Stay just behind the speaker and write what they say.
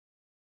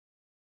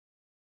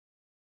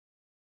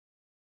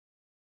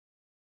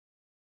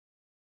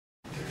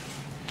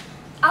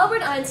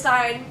Albert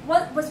Einstein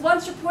was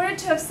once reported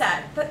to have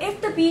said that if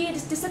the bee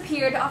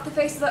disappeared off the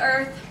face of the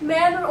earth,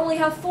 man would only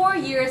have 4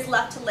 years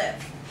left to live.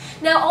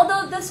 Now,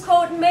 although this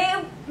quote may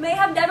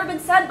have never been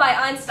said by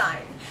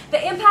Einstein,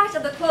 the impact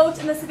of the quote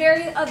and the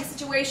severity of the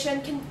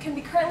situation can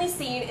be currently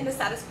seen in the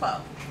status quo.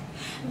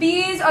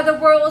 Bees are the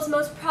world's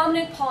most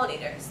prominent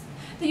pollinators.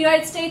 The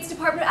United States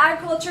Department of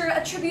Agriculture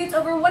attributes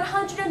over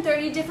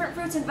 130 different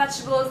fruits and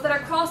vegetables that are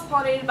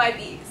cross-pollinated by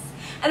bees.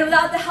 And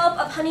without the help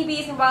of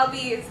honeybees and wild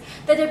bees,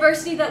 the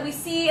diversity that we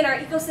see in our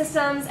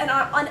ecosystems and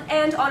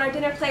on our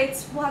dinner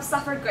plates will have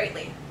suffered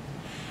greatly.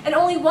 In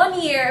only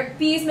 1 year,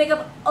 bees make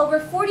up over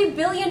 $40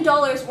 billion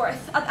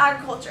worth of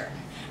agriculture,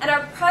 and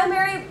are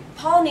primary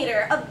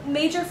pollinator of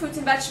major fruits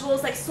and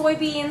vegetables like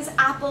soybeans,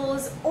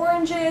 apples,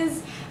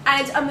 oranges,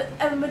 and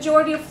a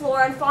majority of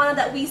flora and fauna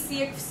that we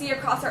see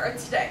across our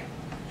earth today.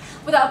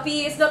 Without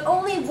bees, not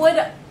only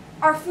would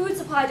our food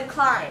supply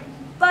decline,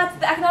 but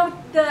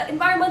the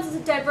environmental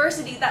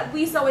diversity that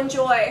we so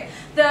enjoy,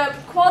 the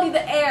quality of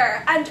the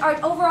air, and our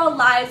overall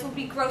lives will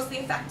be grossly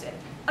affected.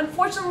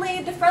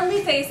 Unfortunately, the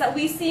friendly face that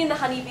we see in the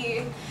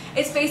honeybee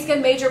is facing a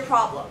major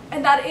problem,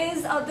 and that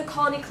is of the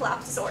colony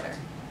collapse disorder.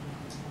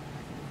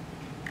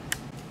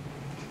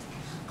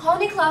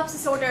 Colony collapse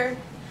disorder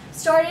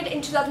started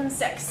in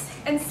 2006,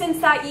 and since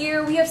that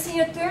year we have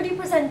seen a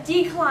 30%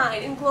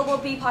 decline in global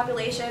bee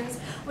populations,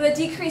 with a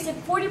decrease of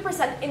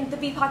 40% in the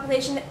bee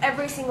population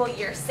every single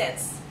year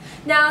since.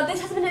 Now,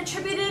 this has been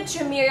attributed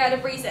to a myriad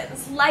of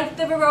reasons, like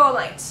the varroa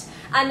mite,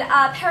 and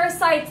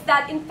parasites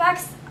that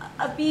infects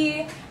a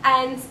bee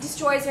and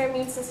destroys their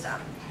immune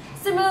system.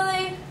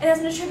 Similarly, it has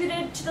been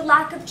attributed to the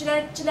lack of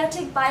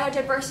genetic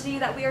biodiversity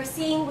that we are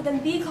seeing within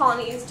bee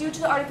colonies due to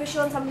the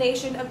artificial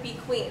insemination of bee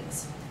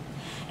queens.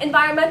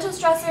 Environmental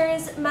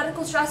stressors,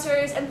 medical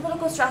stressors, and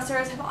political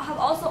stressors have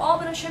also all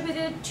been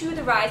attributed to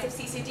the rise of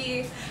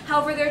CCD.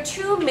 However, there are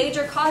two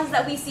major causes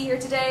that we see here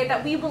today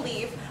that we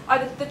believe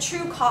are the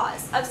true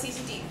cause of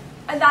CCD.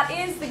 And that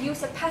is the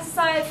use of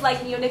pesticides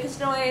like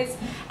neonicotinoids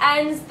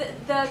and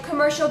the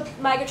commercial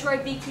migratory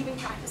beekeeping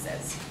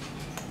practices.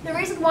 The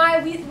reason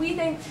why we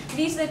think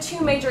these are the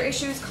two major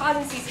issues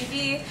causing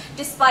CCD,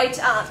 despite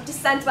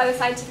dissent by the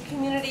scientific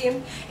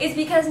community, is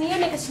because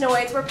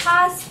neonicotinoids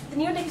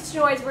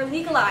were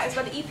legalized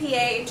by the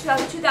EPA in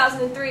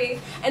 2003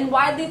 and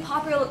widely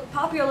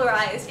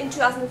popularized in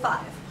 2005,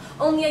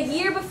 only a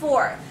year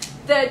before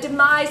the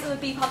demise of the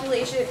bee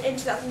population in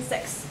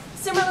 2006.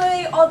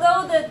 Similarly,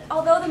 although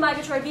the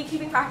migratory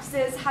beekeeping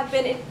practices have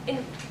been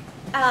in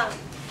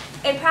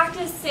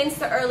practice since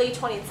the early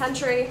 20th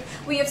century,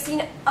 we have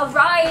seen a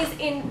rise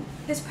in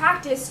this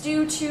practice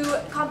due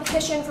to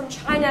competition from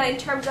China in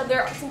terms of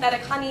their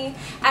synthetic honey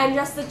and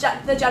just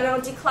the general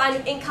decline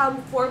of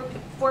income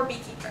for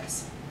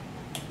beekeepers.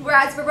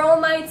 Whereas varroa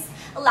mites,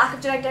 a lack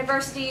of genetic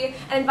diversity,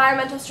 and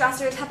environmental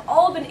stressors have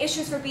all been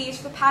issues for bees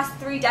for the past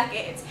 3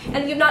 decades,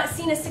 and we have not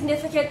seen a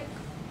significant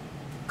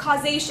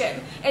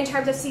causation in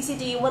terms of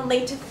CCD when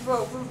linked to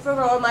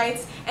varroa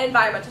mites and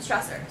environmental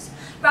stressors.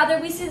 Rather,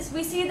 we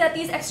see that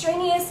these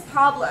extraneous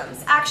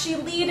problems actually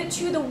lead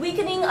to the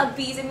weakening of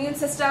bees' immune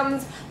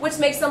systems, which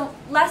makes them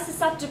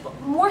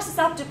more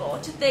susceptible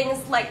to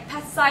things like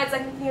pesticides,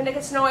 like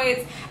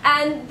neonicotinoids,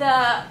 and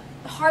the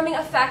harming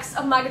effects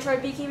of migratory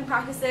beekeeping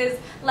practices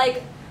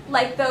like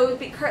those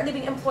currently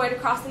being employed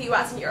across the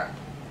US and Europe.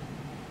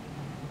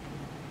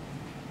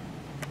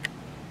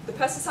 The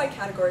pesticide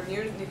category of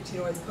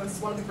neonicotinoids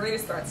poses one of the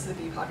greatest threats to the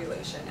bee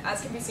population,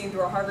 as can be seen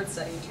through a Harvard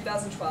study in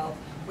 2012,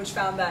 which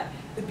found that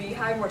the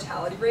beehive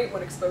mortality rate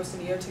when exposed to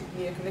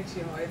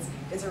neonicotinoids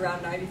is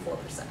around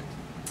 94%.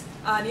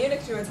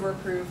 Neonicotinoids were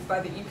approved by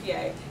the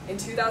EPA in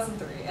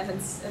 2003,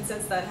 and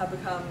since then have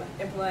become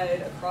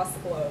implemented across the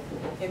globe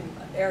in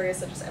areas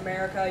such as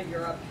America,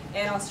 Europe,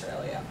 and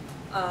Australia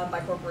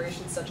by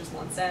corporations such as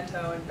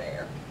Monsanto and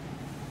Bayer.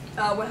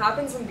 What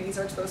happens when bees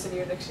are exposed to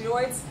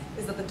neonicotinoids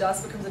is that the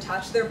dust becomes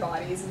attached to their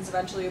bodies and is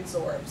eventually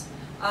absorbed.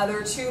 There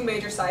are 2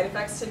 major side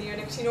effects to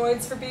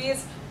neonicotinoids for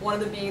bees, one of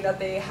them being that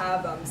they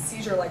have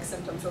seizure-like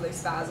symptoms where they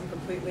spasm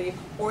completely,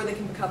 or they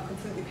can become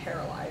completely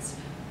paralyzed.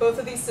 Both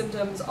of these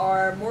symptoms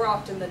are more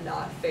often than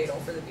not fatal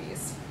for the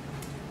bees.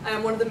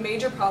 And one of the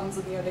major problems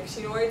with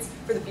neonicotinoids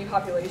for the bee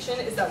population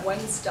is that when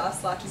this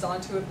dust latches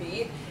onto a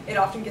bee, it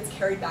often gets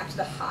carried back to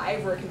the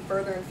hive where it can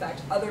further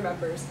infect other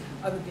members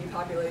of the bee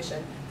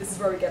population. This is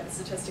where we get the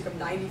statistic of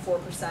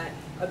 94%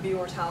 of bee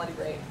mortality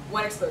rate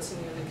when exposed to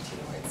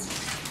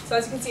neonicotinoids. So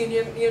as you can see,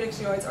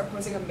 neonicotinoids are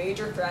posing a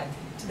major threat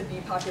to the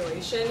bee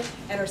population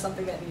and are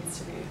something that needs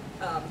to be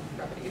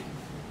remedied.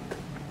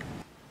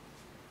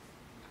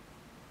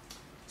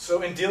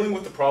 So in dealing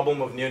with the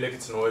problem of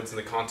neonicotinoids in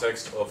the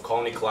context of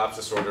colony collapse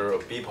disorder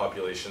of bee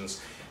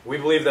populations, we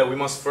believe that we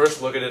must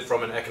first look at it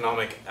from the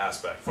economic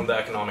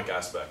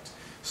aspect.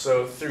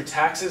 So through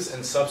taxes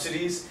and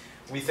subsidies,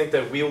 we think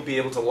that we will be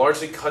able to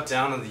largely cut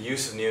down on the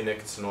use of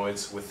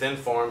neonicotinoids within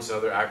farms and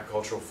other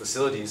agricultural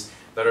facilities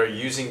that are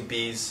using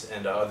bees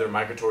and other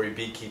migratory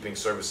beekeeping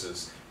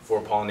services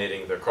for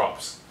pollinating their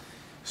crops.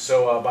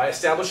 So by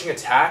establishing a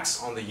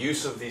tax on the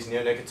use of these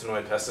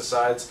neonicotinoid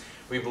pesticides,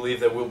 we believe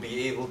that we'll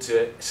be able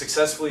to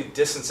successfully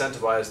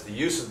disincentivize the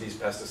use of these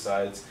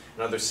pesticides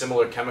and other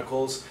similar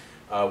chemicals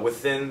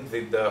within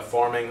the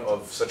farming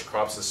of such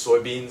crops as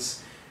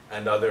soybeans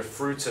and other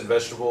fruits and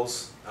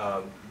vegetables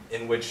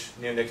in which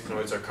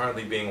neonicotinoids are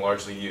currently being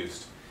largely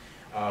used.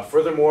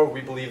 Furthermore, we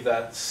believe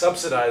that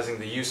subsidizing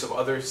the use of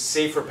other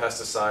safer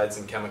pesticides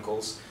and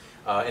chemicals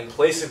in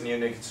place of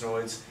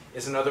neonicotinoids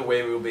is another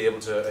way we will be able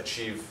to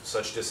achieve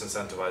such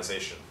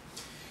disincentivization.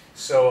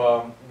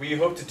 So we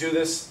hope to do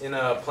this in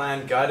a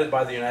plan guided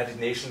by the United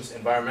Nations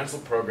Environmental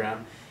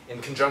Program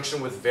in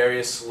conjunction with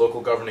various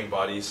local governing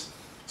bodies,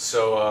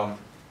 so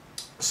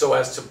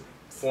as to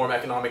form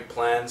economic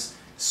plans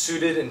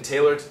suited and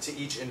tailored to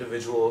each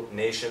individual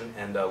nation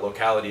and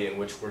locality in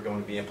which we're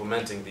going to be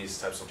implementing these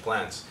types of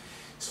plans.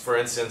 So for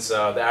instance,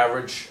 the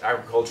average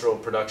agricultural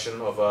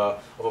production of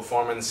a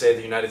farm in, say,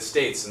 the United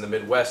States in the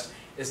Midwest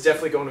is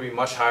definitely going to be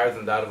much higher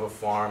than that of a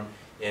farm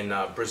in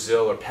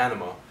Brazil or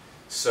Panama.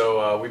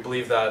 So we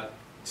believe that,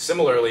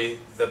 similarly,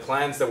 the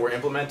plans that we're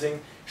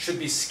implementing should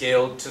be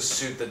scaled to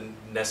suit the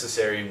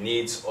necessary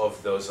needs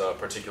of those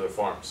particular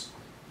farms.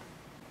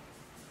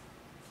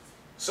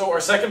 So our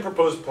second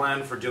proposed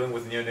plan for dealing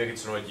with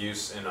neonicotinoid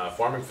use in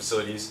farming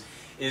facilities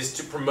is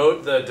to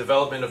promote the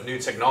development of new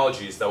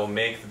technologies that will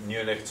make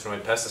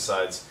neonicotinoid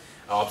pesticides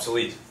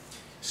obsolete.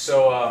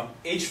 So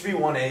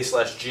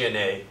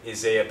HV1A/GNA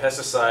is a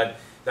pesticide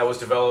that was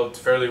developed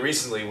fairly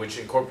recently, which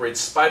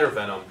incorporates spider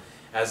venom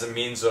as a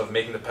means of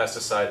making the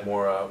pesticide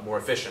more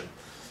efficient.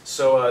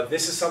 So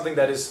this is something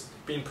that is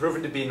being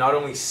proven to be not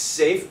only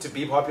safe to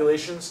bee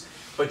populations,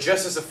 but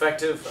just as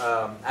effective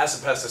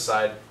as a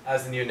pesticide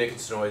as the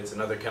neonicotinoids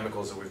and other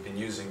chemicals that we've been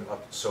using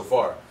up so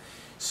far.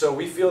 So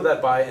we feel that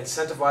by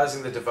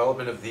incentivizing the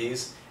development of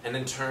these, and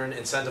in turn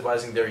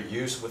incentivizing their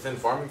use within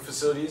farming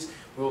facilities,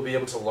 we will be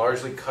able to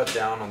largely cut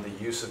down on the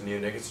use of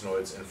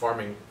neonicotinoids in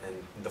farming and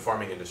the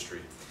farming industry.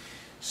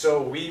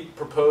 So we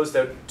propose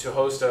that to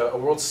host a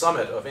world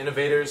summit of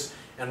innovators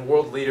and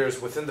world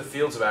leaders within the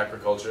fields of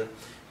agriculture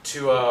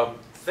to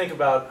think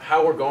about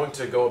how we're going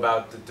to go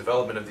about the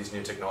development of these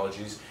new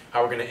technologies,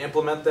 how we're going to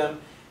implement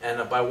them,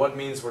 and by what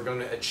means we're going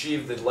to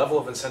achieve the level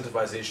of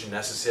incentivization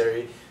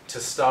necessary to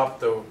stop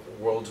the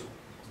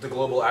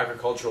global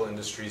agricultural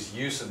industry's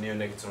use of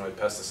neonicotinoid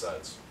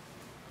pesticides.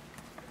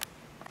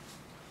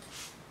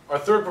 Our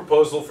third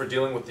proposal for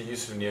dealing with the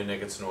use of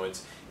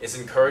neonicotinoids is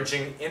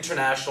encouraging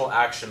international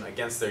action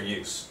against their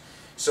use.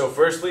 So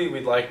firstly,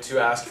 we'd like to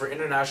ask for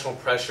international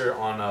pressure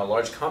on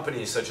large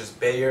companies such as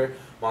Bayer,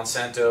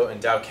 Monsanto, and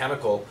Dow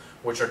Chemical,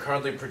 which are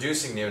currently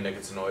producing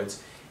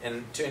neonicotinoids,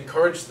 and to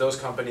encourage those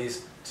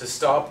companies to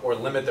stop or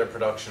limit their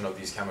production of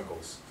these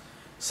chemicals.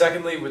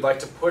 Secondly, we'd like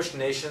to push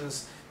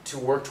nations to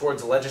work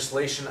towards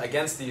legislation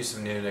against the use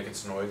of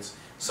neonicotinoids,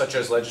 such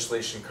as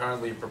legislation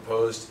currently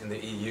proposed in the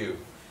EU.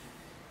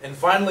 And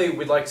finally,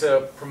 we'd like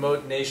to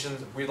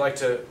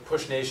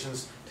push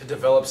nations to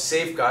develop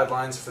safe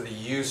guidelines for the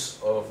use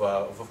of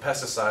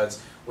pesticides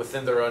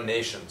within their own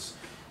nations.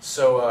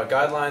 So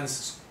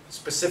guidelines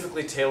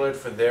specifically tailored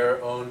for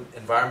their own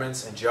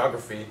environments and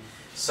geography,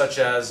 such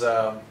as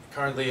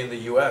currently in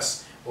the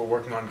US, we're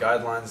working on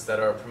guidelines that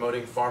are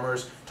promoting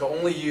farmers to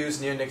only use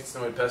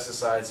neonicotinoid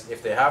pesticides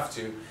if they have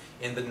to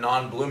in the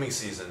non-blooming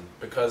season,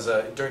 because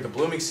during the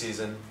blooming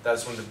season,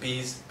 that's when the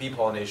bee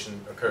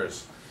pollination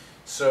occurs.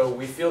 So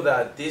we feel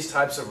that these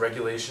types of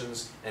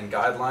regulations and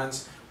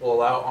guidelines will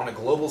allow on a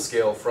global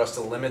scale for us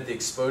to limit the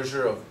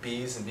exposure of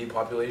bees and bee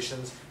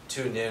populations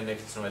to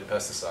neonicotinoid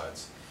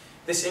pesticides.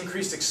 This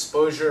increased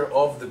exposure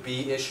of the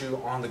bee issue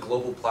on the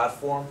global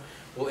platform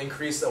will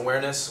increase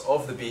awareness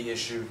of the bee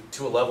issue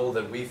to a level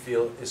that we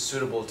feel is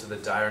suitable to the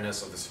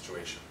direness of the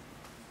situation.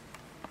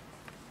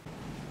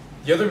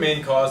 The other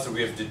main cause that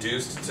we have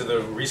deduced to the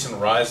recent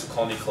rise of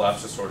colony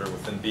collapse disorder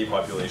within bee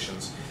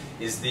populations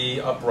is the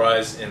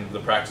uprise in the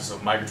practice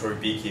of migratory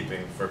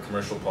beekeeping for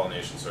commercial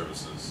pollination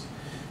services.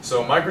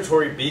 So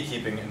migratory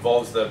beekeeping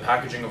involves the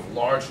packaging of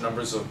large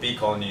numbers of bee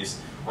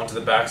colonies onto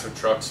the backs of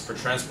trucks for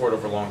transport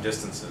over long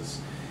distances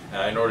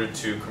in order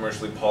to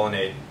commercially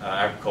pollinate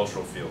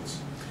agricultural fields.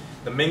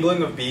 The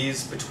mingling of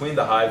bees between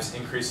the hives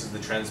increases the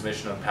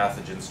transmission of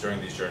pathogens during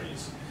these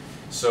journeys.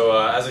 So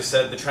as I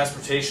said, the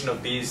transportation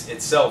of bees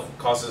itself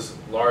causes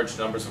large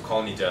numbers of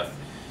colony death.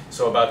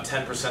 So about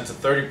 10% to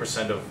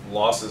 30% of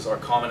losses are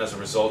common as a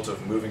result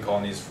of moving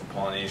colonies for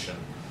pollination.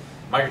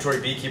 Migratory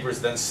beekeepers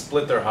then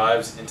split their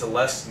hives into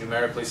less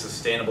numerically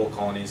sustainable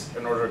colonies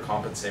in order to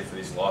compensate for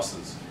these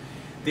losses.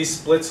 These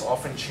splits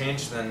often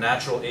change the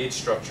natural age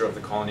structure of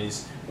the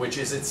colonies, which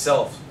is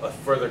itself a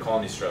further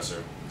colony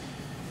stressor.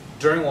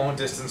 During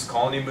long-distance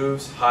colony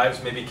moves,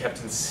 hives may be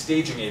kept in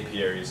staging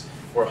apiaries,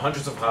 where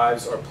hundreds of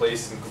hives are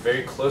placed in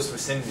very close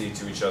vicinity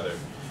to each other.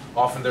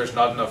 Often there's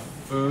not enough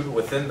food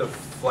within the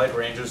flight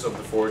ranges of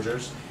the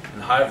foragers,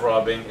 and hive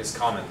robbing is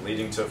common,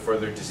 leading to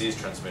further disease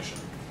transmission.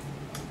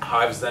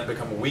 Hives then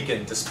become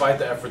weakened despite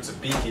the efforts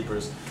of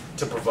beekeepers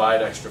to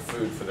provide extra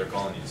food for their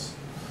colonies.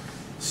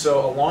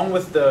 So along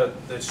with the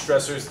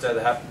stressors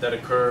that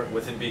occur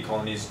within bee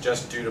colonies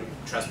just due to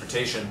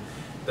transportation,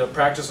 the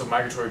practice of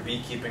migratory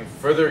beekeeping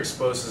further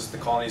exposes the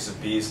colonies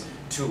of bees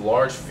to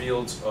large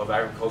fields of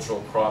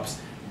agricultural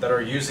crops that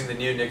are using the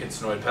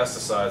neonicotinoid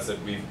pesticides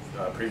that we've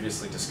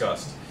previously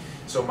discussed.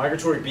 So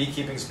migratory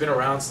beekeeping has been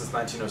around since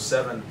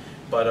 1907,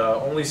 but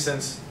only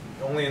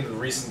in the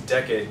recent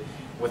decade,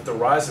 with the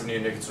rise of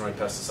neonicotinoid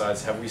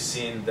pesticides, have we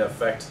seen the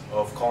effect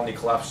of colony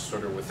collapse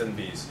disorder within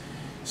bees.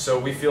 So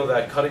we feel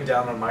that cutting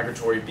down on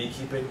migratory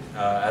beekeeping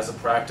as a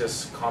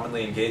practice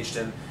commonly engaged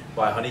in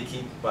by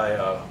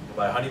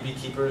honeybee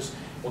keepers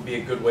will be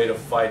a good way to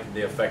fight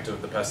the effect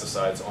of the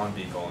pesticides on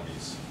bee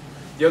colonies.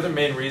 The other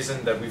main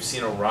reason that we've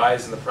seen a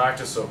rise in the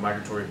practice of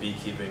migratory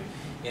beekeeping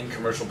in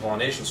commercial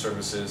pollination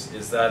services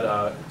is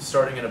that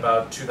starting in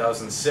about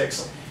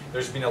 2006,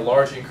 there's been a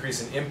large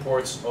increase in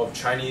imports of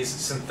Chinese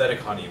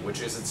synthetic honey,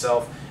 which is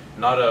itself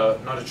not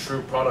a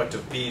true product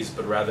of bees,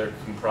 but rather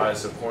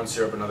comprised of corn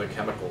syrup and other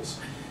chemicals.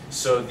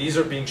 So these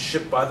are being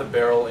shipped by the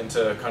barrel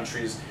into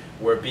countries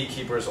where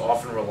beekeepers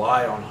often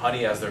rely on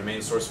honey as their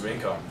main source of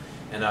income.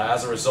 And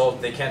as a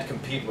result, they can't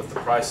compete with the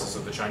prices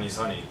of the Chinese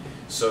honey.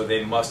 So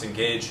they must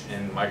engage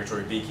in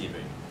migratory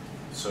beekeeping.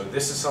 So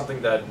this is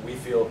something that we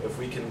feel if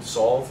we can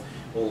solve,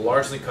 will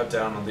largely cut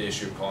down on the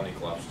issue of colony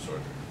collapse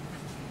disorder.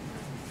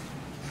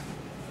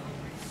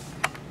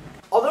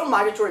 Although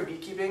migratory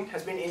beekeeping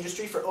has been an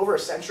industry for over a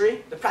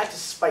century, the practice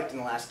spiked in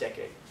the last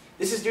decade.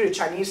 This is due to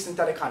Chinese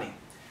synthetic honey.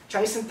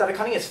 Chinese synthetic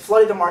honey has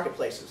flooded the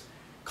marketplaces,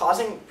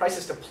 causing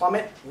prices to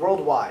plummet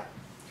worldwide.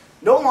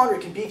 No longer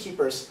can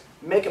beekeepers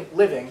make a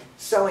living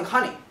selling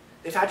honey.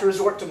 They've had to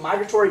resort to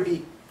migratory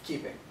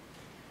beekeeping.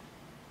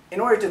 In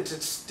order to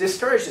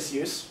discourage this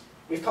use,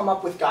 we've come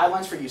up with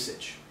guidelines for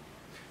usage.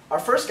 Our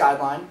first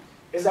guideline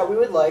is that we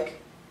would like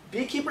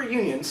beekeeper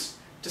unions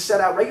to set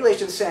out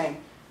regulations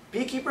saying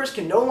beekeepers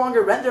can no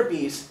longer rent their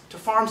bees to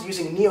farms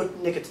using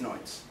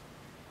neonicotinoids.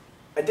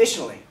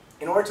 Additionally,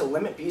 in order to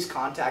limit bees'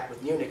 contact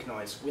with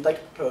neonicotinoids, we'd like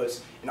to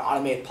propose an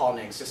automated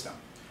pollinating system.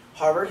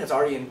 Harvard has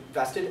already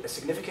invested a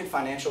significant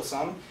financial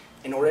sum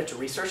in order to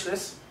research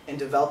this and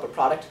develop a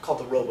product called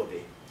the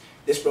RoboBee.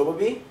 This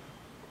RoboBee,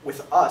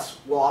 with us,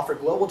 will offer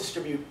global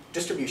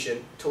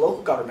distribution to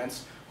local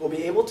governments who will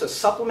be able to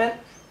supplement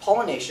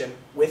pollination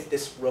with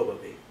this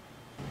RoboBee.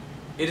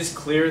 It is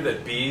clear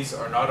that bees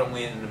are not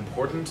only an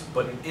important,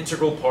 but an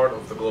integral part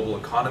of the global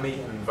economy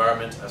and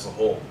environment as a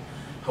whole.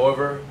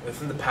 However,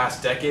 within the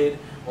past decade,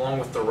 along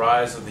with the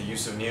rise of the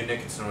use of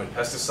neonicotinoid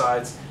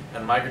pesticides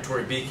and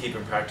migratory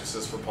beekeeping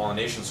practices for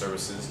pollination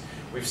services,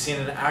 we've seen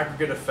an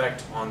aggregate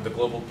effect on the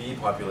global bee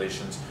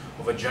populations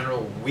of a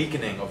general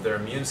weakening of their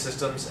immune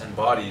systems and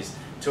bodies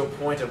to a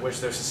point at which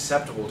they're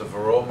susceptible to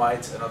varroa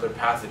mites and other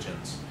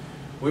pathogens.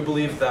 We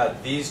believe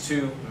that these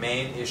two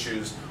main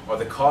issues are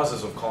the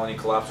causes of colony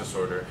collapse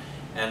disorder,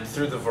 and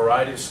through the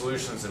variety of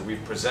solutions that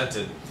we've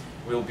presented,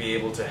 we'll be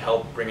able to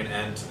help bring an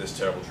end to this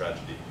terrible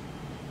tragedy.